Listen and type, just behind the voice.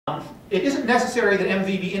It isn't necessary that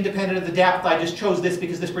MV be independent of the depth. I just chose this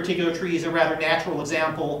because this particular tree is a rather natural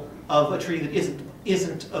example of a tree that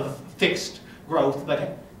isn't of fixed growth,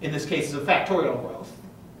 but in this case is of factorial growth.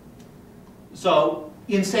 So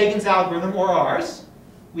in Sagan's algorithm, or ours,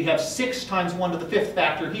 we have 6 times 1 to the 5th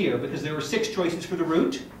factor here because there were 6 choices for the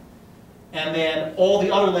root, and then all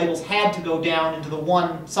the other labels had to go down into the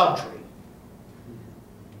 1 subtree.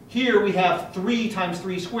 Here we have 3 times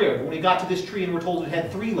 3 squared. When we got to this tree and we're told it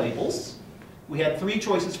had 3 labels, we had 3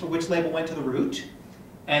 choices for which label went to the root,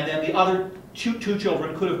 and then the other 2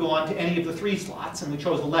 children could have gone to any of the 3 slots, and we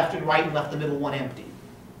chose the left and right and left the middle one empty.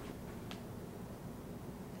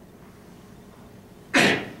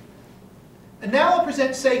 And now I'll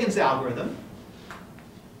present Sagan's algorithm,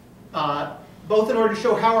 both in order to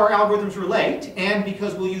show how our algorithms relate, and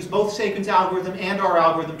because we'll use both Sagan's algorithm and our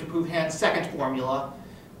algorithm to prove Hand's second formula,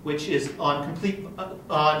 which is on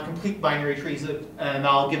complete binary trees, and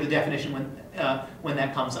I'll give the definition when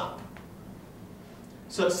that comes up.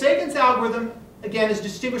 So Sagan's algorithm, again, is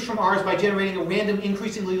distinguished from ours by generating a random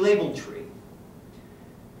increasingly labeled tree.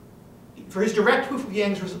 For his direct proof of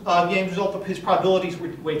Yang's result, his probabilities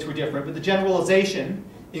weights were different, but the generalization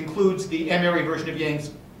includes the M-ary version of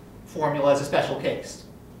Yang's formula as a special case.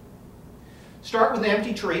 Start with an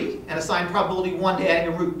empty tree and assign probability 1 to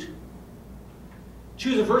adding a root.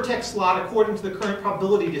 Choose a vertex slot according to the current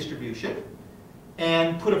probability distribution,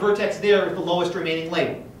 and put a vertex there with the lowest remaining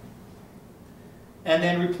label. And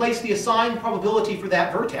then replace the assigned probability for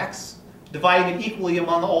that vertex, dividing it equally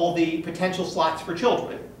among all the potential slots for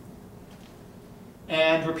children.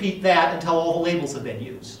 And repeat that until all the labels have been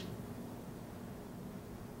used.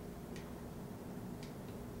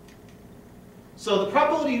 So the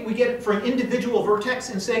probability we get for an individual vertex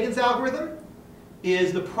in Sagan's algorithm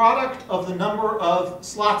is the product of the number of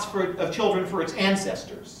slots of children for its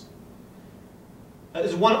ancestors.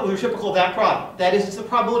 Is one reciprocal of that product. That is, it's the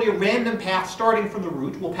probability a random path starting from the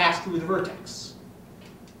root will pass through the vertex.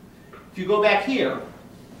 If you go back here,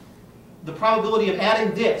 the probability of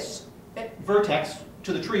adding this vertex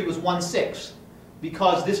to the tree was 1/6,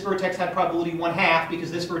 because this vertex had probability 1/2,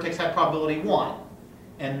 because this vertex had probability 1,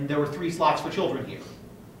 and there were 3 slots for children here.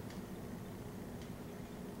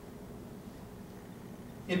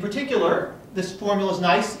 In particular, this formula is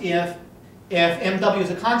nice if MW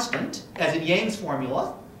is a constant, as in Yang's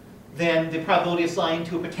formula, then the probability assigned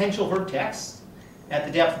to a potential vertex at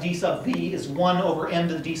the depth d sub v is 1 over m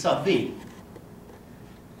to the d sub v.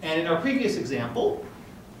 And in our previous example,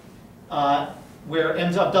 where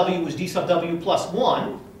m sub w was d sub w plus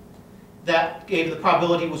 1, that gave the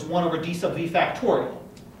probability was 1 over d sub v factorial.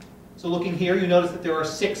 So looking here, you notice that there are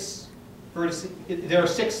 6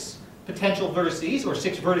 potential vertices, or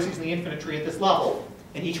 6 vertices in the infinite tree at this level,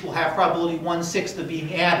 and each will have probability 1/6 of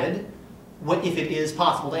being added, if it is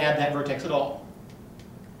possible to add that vertex at all.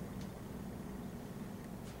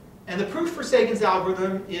 And the proof for Sagan's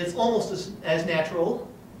algorithm is almost as natural.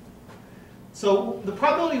 So the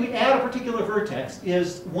probability we add a particular vertex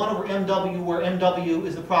is 1 over mw, where mw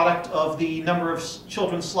is the product of the number of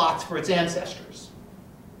children's slots for its ancestors.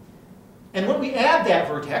 And when we add that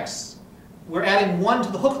vertex, we're adding 1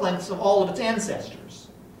 to the hook lengths of all of its ancestors.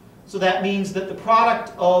 So that means that the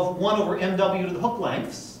product of 1 over mw to the hook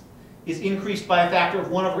lengths is increased by a factor of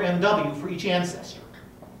 1 over mw for each ancestor.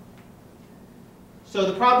 So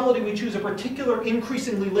the probability we choose a particular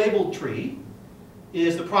increasingly labeled tree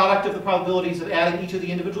is the product of the probabilities of adding each of the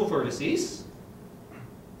individual vertices,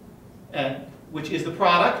 which is the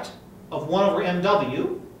product of 1 over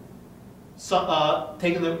mw,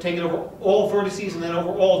 taken over all vertices and then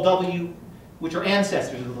over all w, which are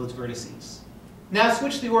ancestors of those vertices. Now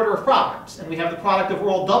switch the order of products, and we have the product over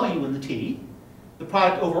all w in the T, the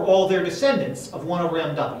product over all their descendants of 1 over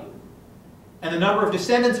mw. And the number of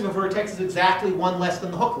descendants of a vertex is exactly 1 less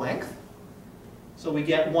than the hook length, so we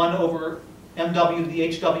get 1 over mw to the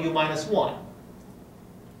hw minus 1.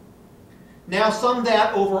 Now sum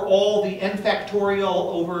that over all the n factorial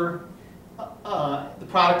over the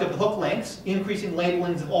product of the hook lengths, increasing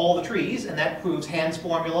labelings of all the trees, and that proves Hand's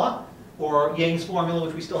formula, or Yang's formula,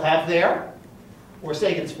 which we still have there, or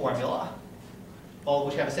Sagan's formula, all of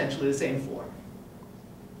which have essentially the same form.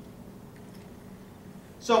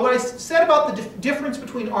 So what I said about the difference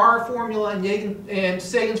between our formula and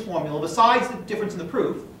Sagan's formula, besides the difference in the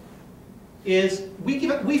proof, is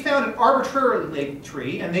we found an arbitrarily labeled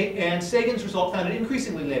tree, and Sagan's result found an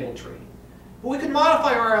increasingly labeled tree. But we could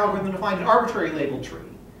modify our algorithm to find an arbitrary labeled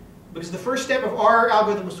tree, because the first step of our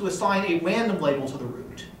algorithm was to assign a random label to the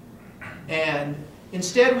root. And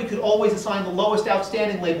instead, we could always assign the lowest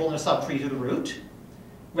outstanding label in a subtree to the root,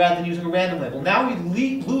 rather than using a random label. Now we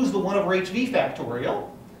lose the 1 over hv factorial,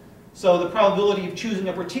 So the probability of choosing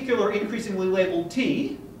a particular increasingly labeled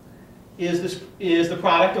t is the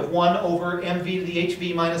product of 1 over mv to the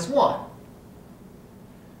hv minus 1.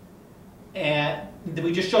 And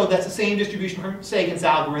we just showed that's the same distribution from Sagan's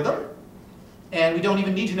algorithm. And we don't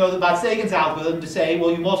even need to know about Sagan's algorithm to say,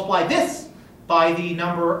 well, you multiply this by the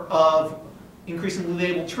number of increasingly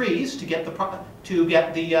labeled trees to get the probability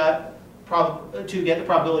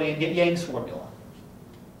and get Yang's formula.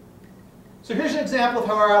 So here's an example of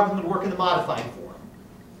how our algorithm would work in the modified form.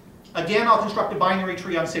 Again, I'll construct a binary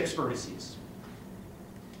tree on 6 vertices.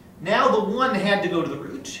 Now the 1 had to go to the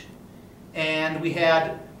root, and we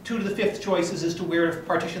had 2 to the 5th choices as to where to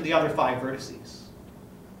partition the other 5 vertices.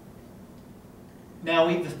 Now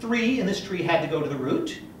the 3 in this tree had to go to the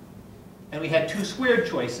root, and we had 2 squared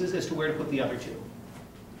choices as to where to put the other 2.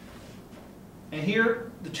 And here,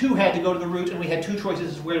 the 2 had to go to the root, and we had 2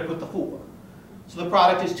 choices as to where to put the 4. So the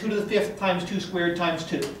product is 2 to the 5th times 2 squared times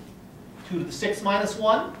 2. 2 to the 6th minus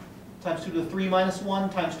 1 times 2 to the 3 minus 1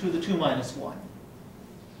 times 2 to the 2 minus 1.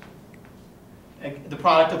 And the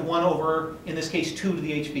product of 1 over, in this case, 2 to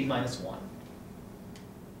the hv minus 1.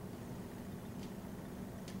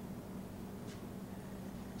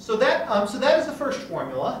 So that is the first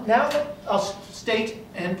formula. Now I'll state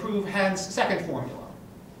and prove Hans' second formula.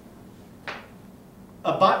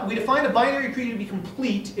 We define a binary tree to be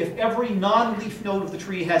complete if every non-leaf node of the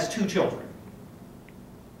tree has 2 children.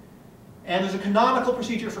 And there's a canonical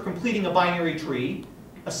procedure for completing a binary tree.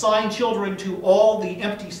 Assign children to all the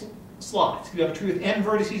empty slots. If you have a tree with n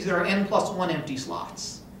vertices, there are n plus 1 empty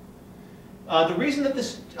slots. The reason that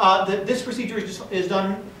this procedure is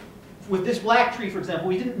done with this black tree, for example,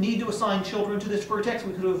 we didn't need to assign children to this vertex.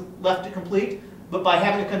 We could have left it complete. But by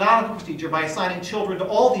having a canonical procedure, by assigning children to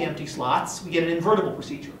all the empty slots, we get an invertible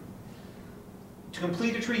procedure. To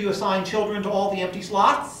complete a tree, you assign children to all the empty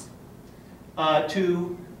slots.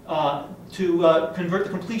 To convert the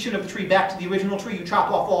completion of the tree back to the original tree, you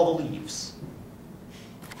chop off all the leaves.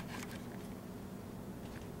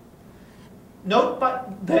 Note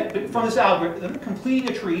that from this algorithm, completing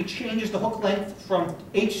a tree changes the hook length from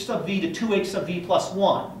h sub v to 2h sub v plus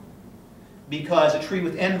 1, because a tree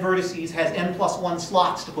with n vertices has n plus 1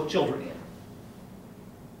 slots to put children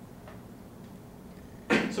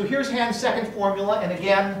in. So here's Hans' second formula, and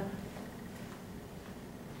again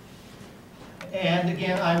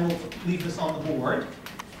I will leave this on the board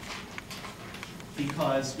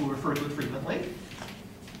because we'll refer to it frequently.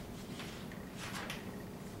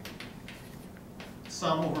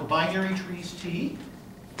 Sum over binary trees t,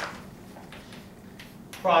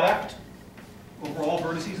 product over all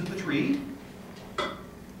vertices of the tree,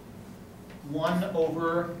 1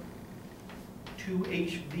 over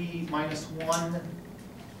 2hv minus 1,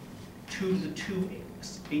 2 to the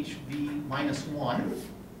 2hv minus 1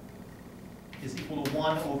 is equal to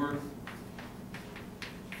 1 over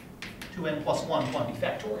 2n plus 1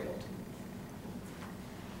 factorial.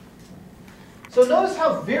 So notice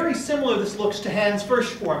how very similar this looks to Hans'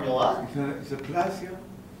 first formula. It's a plus here?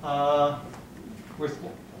 Where's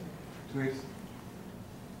So it's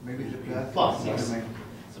maybe it's a plus. plus, yes.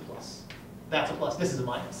 It's a plus. That's a plus. This is a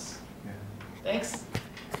minus. Yeah. Thanks.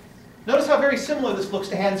 Notice how very similar this looks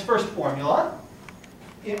to Hans' first formula.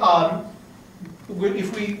 If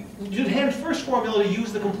we did Hans' first formula to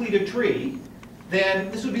use the completed tree,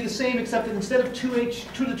 then this would be the same, except that instead of 2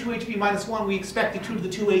 to the 2hv minus 1, we expect the 2 to the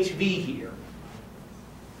 2hv here.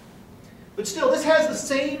 But still, this has the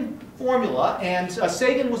same formula, and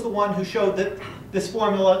Sagan was the one who showed that this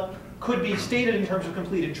formula could be stated in terms of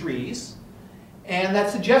completed trees, and that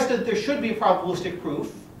suggested that there should be a probabilistic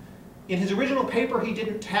proof. In his original paper, he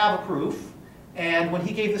didn't have a proof, and when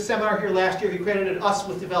he gave the seminar here last year, he credited us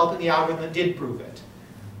with developing the algorithm that did prove it.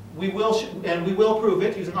 We will prove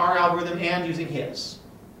it using our algorithm and using his.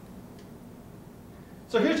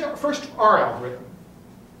 So here's our algorithm.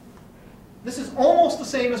 This is almost the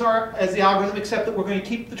same as the algorithm, except that we're going to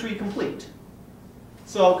keep the tree complete.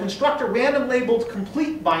 So construct a random labeled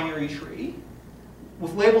complete binary tree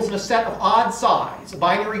with labels in a set of odd size. A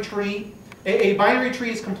binary tree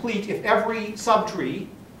is complete if every subtree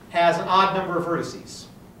has an odd number of vertices.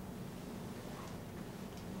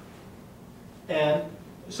 And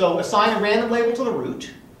so assign a random label to the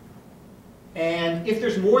root. And if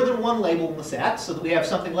there's more than one label in the set, so that we have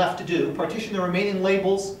something left to do, partition the remaining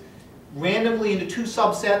labels randomly into 2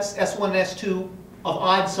 subsets, S1 and S2, of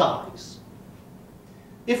odd size.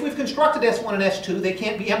 If we've constructed S1 and S2, they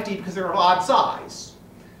can't be empty because they're of odd size.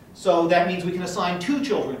 So that means we can assign 2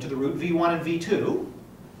 children to the root, V1 and V2.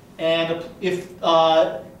 And if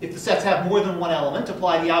the sets have more than one element,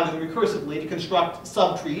 apply the algorithm recursively to construct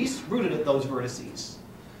subtrees rooted at those vertices.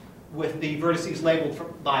 with the vertices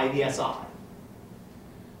labeled by the SI.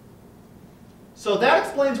 So that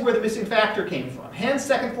explains where the missing factor came from. Hand's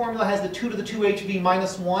second formula has the 2 to the 2hv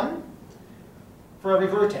minus 1 for every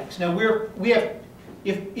vertex. Now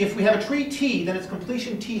if we have a tree T, then its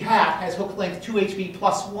completion T hat has hook length 2hv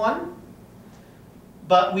plus 1.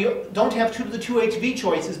 But we don't have 2 to the 2hv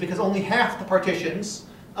choices because only half the partitions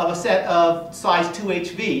of a set of size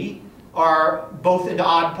 2hv are both into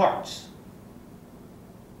odd parts.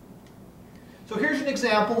 So here's an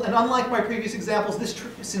example, and unlike my previous examples, this tree,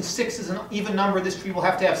 since 6 is an even number, this tree will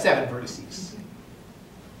have to have 7 vertices.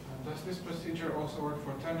 Does this procedure also work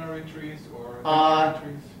for ternary trees or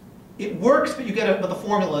trees? It works, but but the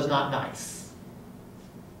formula is not nice.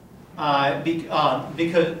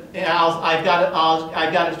 Because I've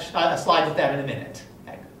got a slide with that in a minute,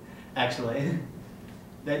 actually.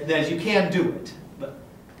 That you can do it.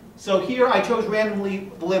 So here I chose randomly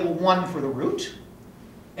the label 1 for the root,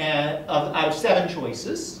 and out of 7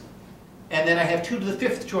 choices. And then I have 2 to the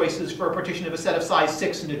 5th choices for a partition of a set of size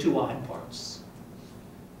 6 into 2 odd parts.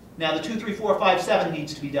 Now the 2, 3, 4, 5, 7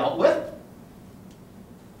 needs to be dealt with.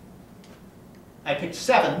 I picked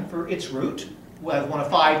 7 for its root, with one of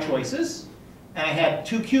 5 choices, and I had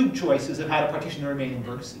 2 cubed choices of how to partition the remaining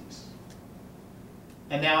vertices.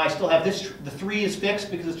 And now I still have this, the 3 is fixed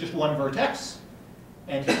because it's just one vertex,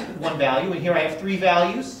 and one value, and here I have 3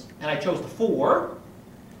 values, and I chose the 4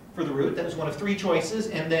 for the root. That was one of 3 choices,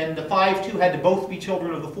 and then the 5, 2 had to both be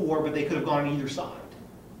children of the 4, but they could have gone on either side.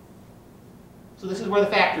 So this is where the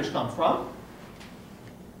factors come from.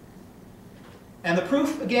 And the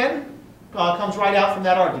proof, again, comes right out from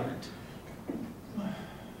that argument.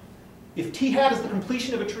 If T hat is the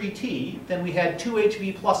completion of a tree T, then we had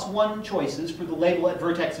 2hv plus 1 choices for the label at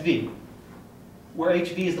vertex V, where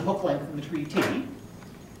hv is the hook length in the tree T.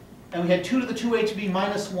 And we had 2 to the 2hv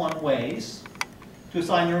minus 1 ways to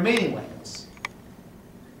assign the remaining labels,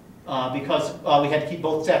 because we had to keep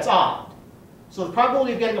both sets odd. So the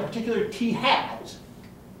probability of getting a particular T hat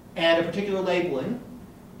and a particular labeling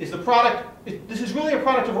is the product. This is really a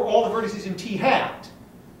product over all the vertices in T hat.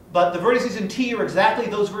 But the vertices in T are exactly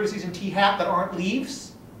those vertices in T hat that aren't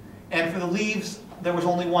leaves. And for the leaves, there was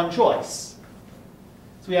only one choice.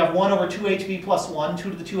 So we have 1 over 2hv plus 1, 2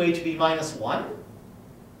 to the 2hv minus 1.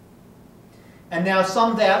 And now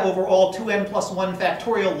sum that over all 2n plus 1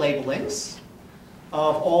 factorial labelings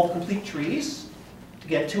of all complete trees to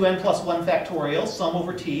get 2n plus 1 factorial, sum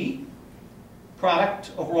over T,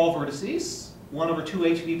 product over all vertices, 1 over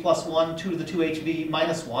 2hv plus 1, 2 to the 2hv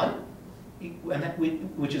minus 1.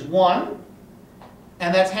 Which is 1,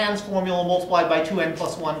 and that's Hand's formula multiplied by 2n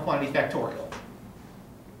plus 1 quantity factorial.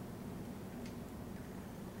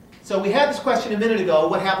 So we had this question a minute ago,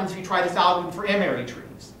 what happens if you try this algorithm for M-ary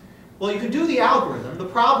trees? Well, you can do the algorithm. The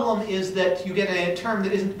problem is that you get a term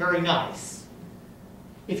that isn't very nice.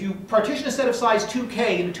 If you partition a set of size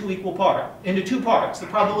 2k into two parts, the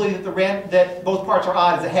probability that both parts are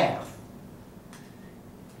odd is a half.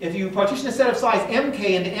 If you partition a set of size mk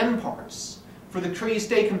into m parts, for the tree to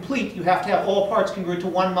stay complete, you have to have all parts congruent to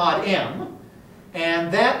 1 mod m.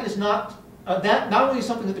 And that is not only is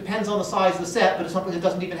something that depends on the size of the set, but it's something that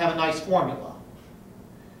doesn't even have a nice formula.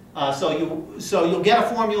 So you'll get a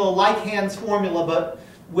formula like Hand's formula, but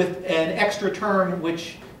with an extra term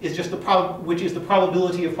which is just the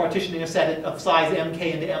probability of partitioning a set of size mk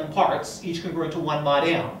into m parts, each congruent to 1 mod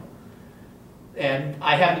m. And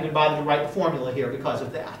I haven't even bothered to write the formula here because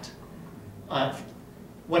of that.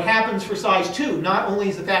 What happens for size 2, not only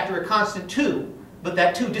is the factor a constant 2, but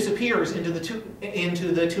that 2 disappears into the 2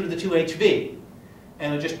 to the 2hv.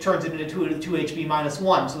 And it just turns it into 2 to the 2hv minus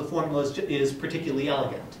 1, so the formula is particularly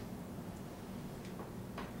elegant.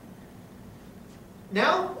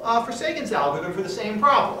 Now, for Sagan's algorithm for the same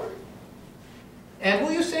problem. And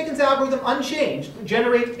we'll use Sagan's algorithm unchanged to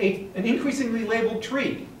generate an increasingly labeled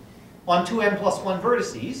tree on 2n plus 1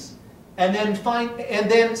 vertices, and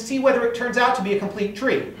then see whether it turns out to be a complete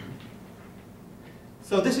tree.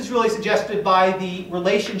 So this is really suggested by the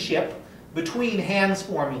relationship between Hand's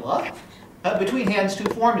formula, between Hand's 2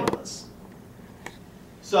 formulas.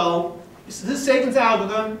 So this is Sagan's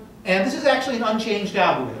algorithm, and this is actually an unchanged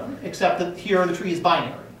algorithm, except that here the tree is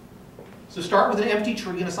binary. So start with an empty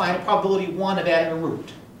tree and assign a probability 1 of adding a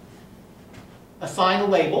root. Assign a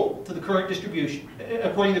label to the current distribution.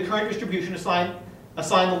 According to the current distribution, assign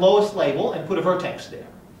the lowest label and put a vertex there.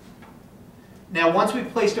 Now, once we've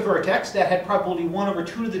placed a vertex, that had probability 1 over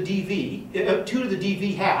 2 to the dv, 2 to the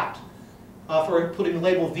dv hat, for putting the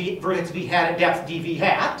label vertex v hat at depth dv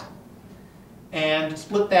hat, and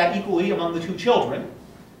split that equally among the 2 children,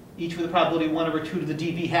 each with a probability 1 over 2 to the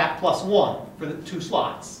dv hat plus 1 for the 2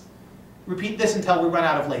 slots. repeat this until we run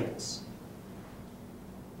out of labels.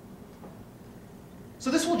 So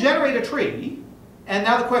this will generate a tree, and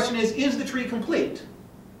now the question is the tree complete?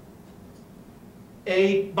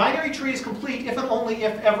 A binary tree is complete if and only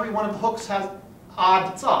if every one of the hooks has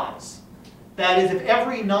odd size. That is, if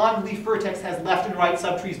every non-leaf vertex has left and right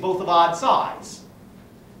subtrees both of odd size.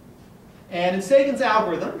 And in Sagan's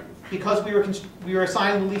algorithm, because we were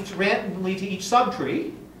assigning the leaves randomly to each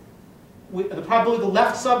subtree, the probability the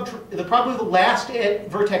last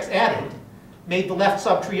vertex added made the left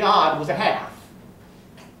subtree odd was a half.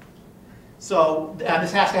 So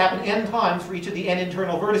this has to happen n times for each of the n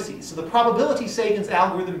internal vertices. So the probability Sagan's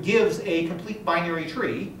algorithm gives a complete binary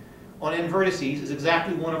tree on n vertices is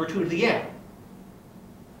exactly 1 over 2 to the n.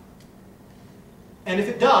 And if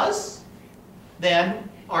it does, then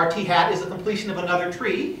our t hat is a completion of another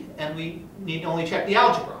tree, and we need to only check the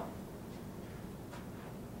algebra.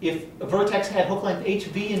 If a vertex had hook length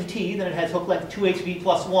hv in t, then it has hook length 2hv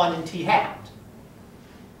plus 1 in t hat.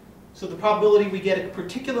 So the probability we get a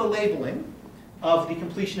particular labeling of the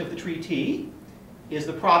completion of the tree t is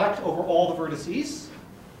the product over all the vertices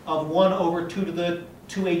of 1 over 2 to the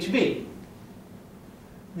 2hv.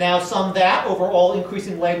 Now sum that over all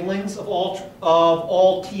increasing labelings of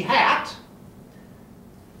all t hat,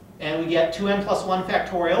 and we get 2n plus 1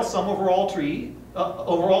 factorial sum over all tree,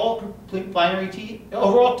 overall complete binary t,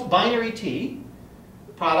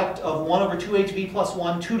 product of 1 over 2hv plus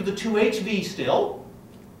 1, 2 to the 2hv still,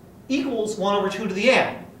 equals 1 over 2 to the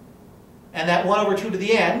n. And that 1 over 2 to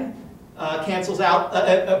the n cancels out,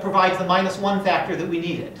 provides the minus 1 factor that we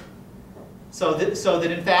needed. So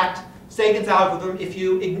that in fact, Sagan's algorithm, if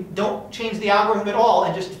you don't change the algorithm at all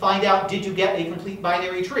and just find out did you get a complete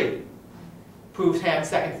binary tree, proves Hand's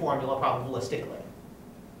second formula probabilistically.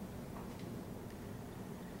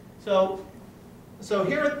 So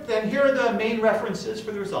here are the main references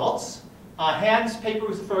for the results. Hand's paper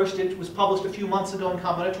was the first. It was published a few months ago in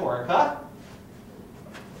Combinatorica.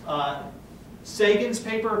 Sagan's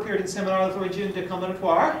paper appeared in Seminar d'Origine de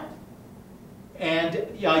Combinatoire. And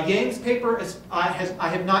Yang's paper I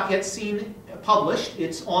have not yet seen published.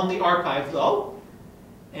 It's on the archive, though.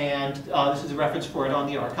 And this is a reference for it on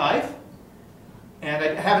the archive. And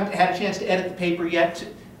I haven't had a chance to edit the paper yet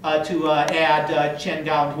to add Chen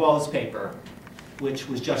Gao and Guo's paper, which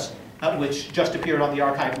just appeared on the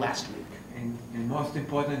archive last week. And most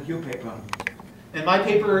important, your paper. And my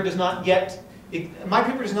paper does not yet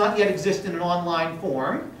exist in an online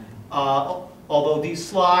form. Although these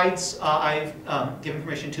slides I've given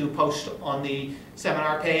permission to post on the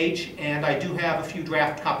seminar page, and I do have a few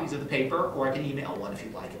draft copies of the paper, or I can email one if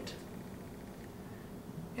you'd like it.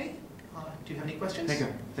 Okay, do you have any questions? Thank you.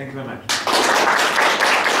 Thank you very much.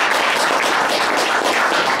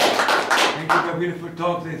 Thank you for a beautiful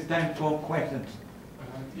talk. It's time for questions.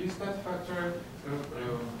 Is that factor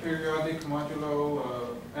periodic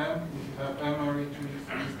modulo m? If you have m array trees,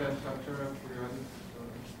 is that factor periodic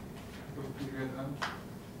with period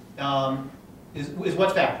m? Is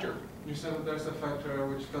what factor? You said that there's a factor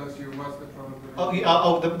which tells you what's the probability. Oh,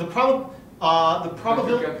 yeah, the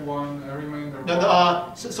probability. You get one remainder.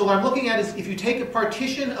 So what I'm looking at is if you take a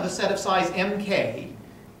partition of a set of size mk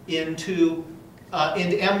into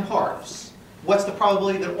m parts, what's the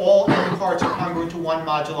probability that all m parts are congruent to 1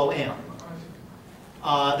 modulo m?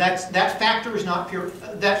 That factor is not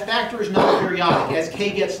periodic. As k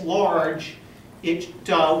gets large, it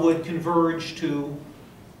would converge to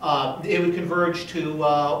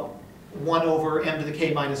 1 over m to the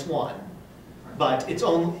k minus 1. But it's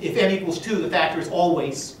only if m equals 2, the factor is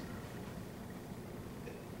always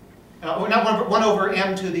or not 1 over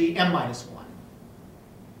m to the m minus 1.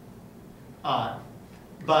 I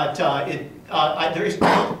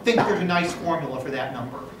don't think there's a nice formula for that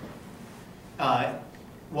number.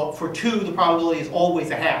 Well, for 2, the probability is always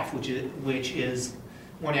a half, which is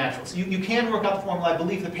more natural. So you can work out the formula. I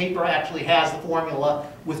believe the paper actually has the formula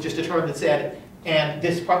with just a term that said, and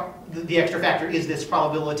this the extra factor is this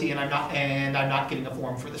probability, and I'm not getting a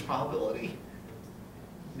form for this probability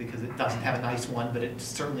because it doesn't have a nice one, but it's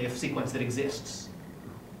certainly a sequence that exists.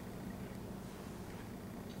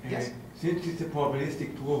 Yes. Since it's a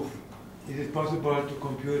probabilistic proof, is it possible to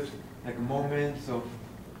compute like moments of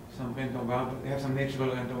some random variables, have some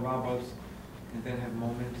natural random variables, and then have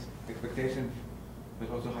moments, expectations, but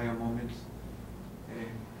also higher moments,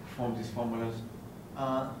 form these formulas?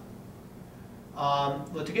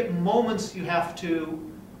 Well, to get moments, you'd have to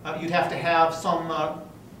have some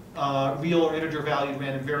real or integer valued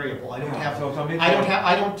random variable. I don't know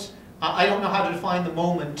how to define the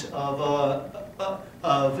moment of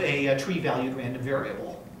a tree valued random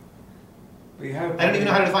variable. I don't even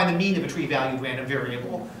know how to define the mean of a tree valued random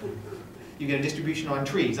variable. you get a distribution on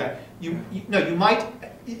trees. You might,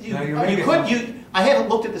 I haven't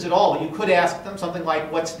looked at this at all, but you could ask them something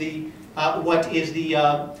like, what is the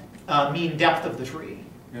mean depth of the tree?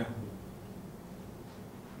 Yeah.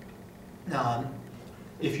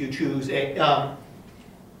 If you choose if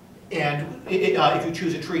you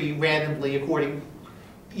choose a tree randomly according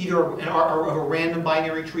either of a random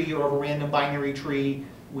binary tree or of a random binary tree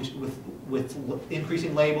with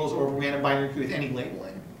increasing labels, or of a random binary tree with any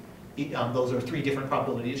labeling. Those are 3 different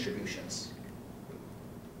probability distributions.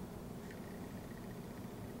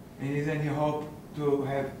 And is any hope to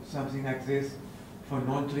have something like this for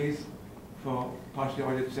non-trees, for partially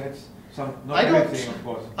ordered sets? Not everything, of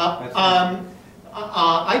course.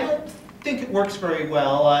 I don't think it works very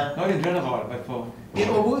well. Not in general, but for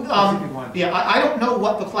specific ones. Yeah, I don't know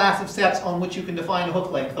what the class of sets on which you can define a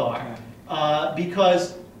hook length are,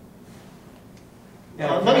 because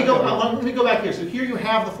let me go back here. So here you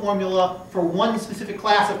have the formula for one specific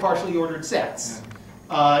class of partially ordered sets,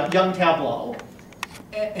 Young tableau,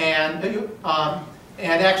 and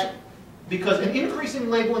actually, because an increasing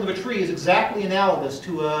labeling of a tree is exactly analogous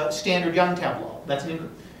to a standard Young tableau. That's an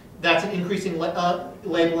increasing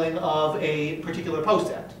labeling of a particular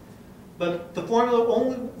poset. But the formula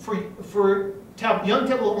only for Young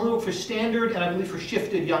tableau only works for standard and I believe for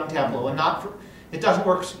shifted Young tableau, and not for, it doesn't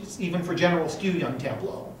work even for general skew Young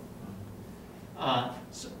tableau.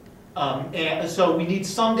 And so we need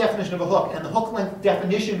some definition of a hook, and the hook length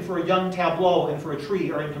definition for a Young tableau and for a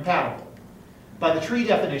tree are incompatible. By the tree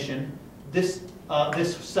definition, this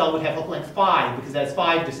cell would have hook length 5 because it has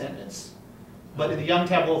 5 descendants. But in the Young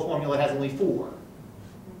tableau formula, it has only 4.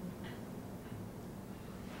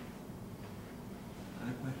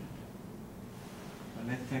 Other questions? Well,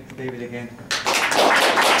 let's thank David again.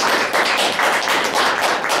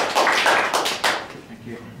 Thank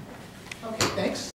you. Okay, thanks.